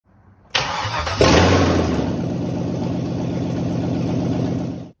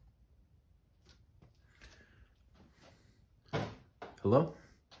Hello,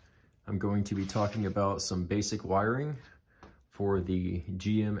 I'm going to be talking about some basic wiring for the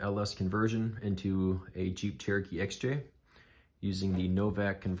GM LS conversion into a Jeep Cherokee XJ using the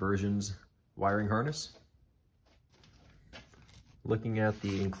Novak conversions wiring harness. Looking at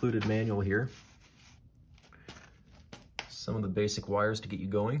the included manual here, some of the basic wires to get you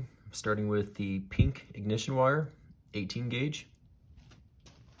going, starting with the pink ignition wire, 18 gauge.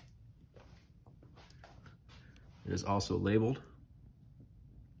 It is also labeled.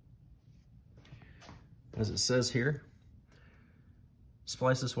 As it says here,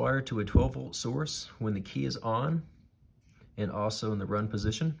 splice this wire to a 12-volt source when the key is on and also in the run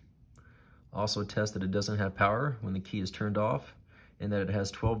position. Also test that it doesn't have power when the key is turned off and that it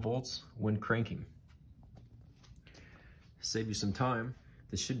has 12 volts when cranking. Save you some time,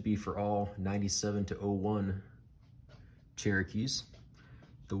 this should be for all 97 to 01 Cherokees.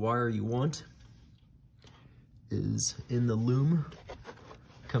 The wire you want is in the loom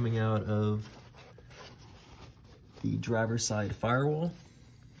coming out of the driver's side firewall,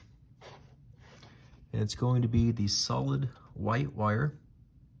 and it's going to be the solid white wire,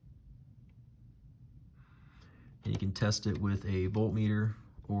 and you can test it with a voltmeter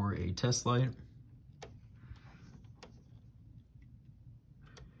or a test light.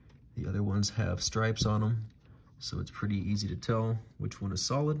 The other ones have stripes on them, so it's pretty easy to tell which one is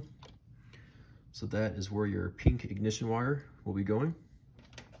solid. So that is where your pink ignition wire will be going.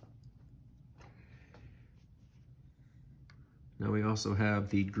 Now we also have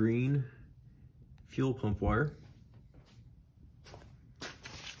the green fuel pump wire.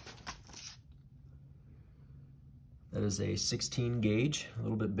 That is a 16 gauge, a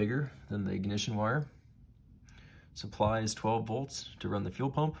little bit bigger than the ignition wire. Supplies 12 volts to run the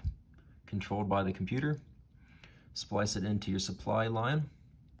fuel pump, controlled by the computer. Splice it into your supply line.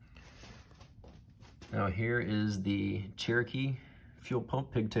 Now here is the Cherokee fuel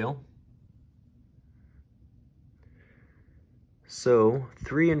pump pigtail. So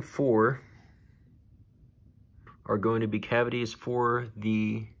 3 and 4 are going to be cavities for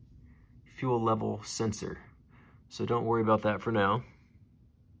the fuel level sensor. So don't worry about that for now.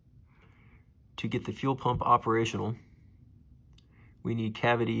 To get the fuel pump operational, we need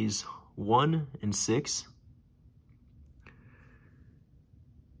cavities 1 and 6.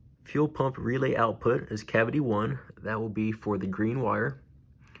 Fuel pump relay output is cavity 1, that will be for the green wire.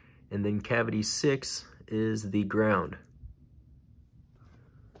 And then cavity 6 is the ground.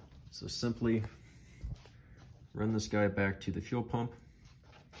 So simply run this guy back to the fuel pump.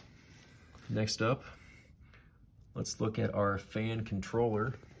 Next up, let's look at our fan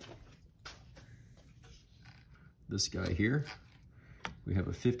controller. This guy here. We have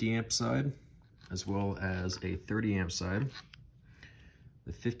a 50 amp side as well as a 30 amp side.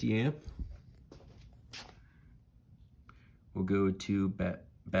 The 50 amp will go to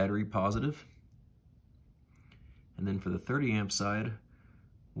battery positive. And then for the 30 amp side,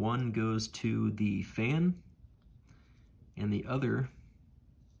 one goes to the fan and the other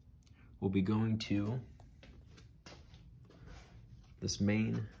will be going to this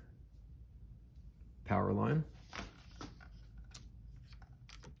main power line.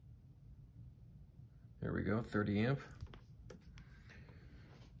 There we go, 30 amp.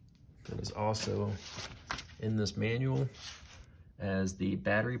 That is also in this manual as the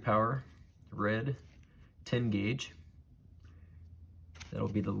battery power, red 10 gauge. That'll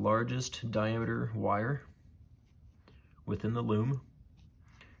be the largest diameter wire within the loom.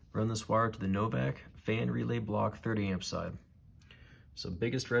 Run this wire to the Novak fan relay block 30 amp side. So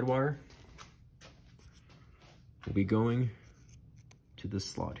biggest red wire will be going to this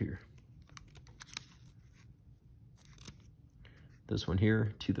slot here. This one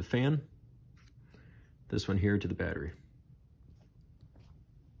here to the fan, this one here to the battery.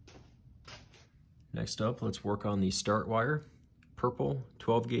 Next up, let's work on the start wire, purple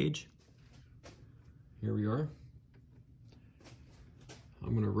 12 gauge. Here we are.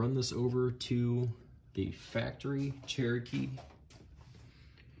 I'm gonna run this over to the factory Cherokee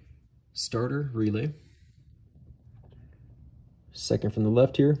starter relay. Second from the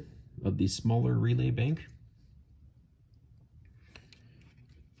left here of the smaller relay bank.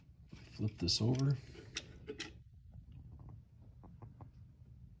 Flip this over,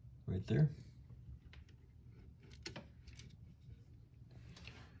 right there.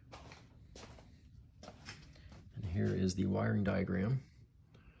 And here is the wiring diagram.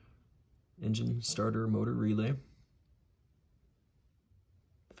 Engine, starter, motor, relay.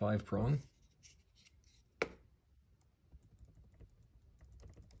 5-prong.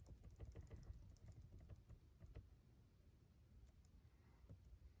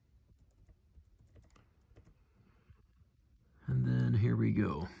 we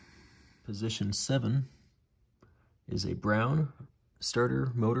go. Position 7 is a brown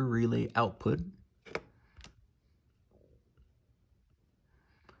starter motor relay output.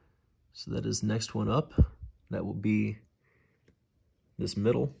 So that is next one up. That will be this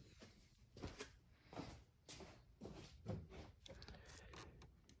middle.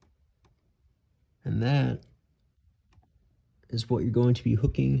 And that is what you're going to be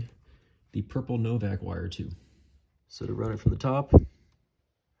hooking the purple Novak wire to. So to run it from the top,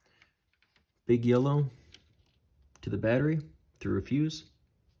 big yellow to the battery through a fuse,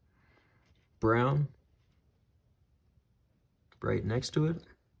 brown right next to it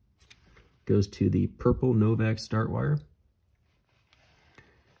goes to the purple Novak start wire,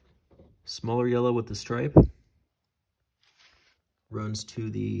 smaller yellow with the stripe runs to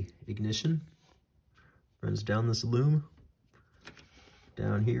the ignition, runs down this loom,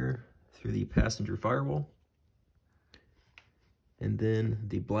 down here through the passenger firewall, and then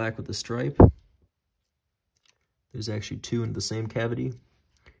the black with the stripe. There's actually two in the same cavity.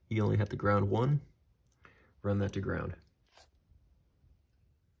 You only have to ground one. Run that to ground.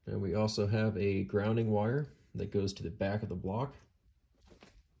 And we also have a grounding wire that goes to the back of the block.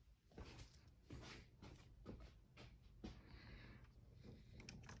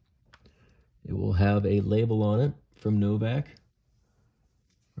 It will have a label on it from Novak.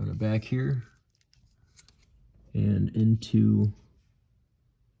 Run it back here and into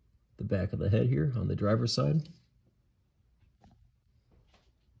the back of the head here on the driver's side.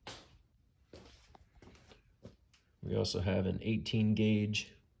 We also have an 18 gauge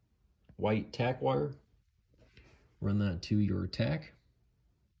white tack wire. Run that to your tack.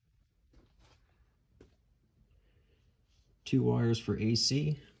 2 wires for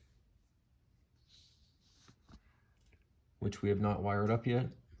AC, which we have not wired up yet.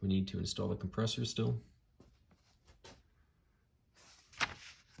 We need to install the compressor still.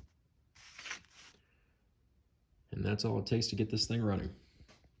 And that's all it takes to get this thing running.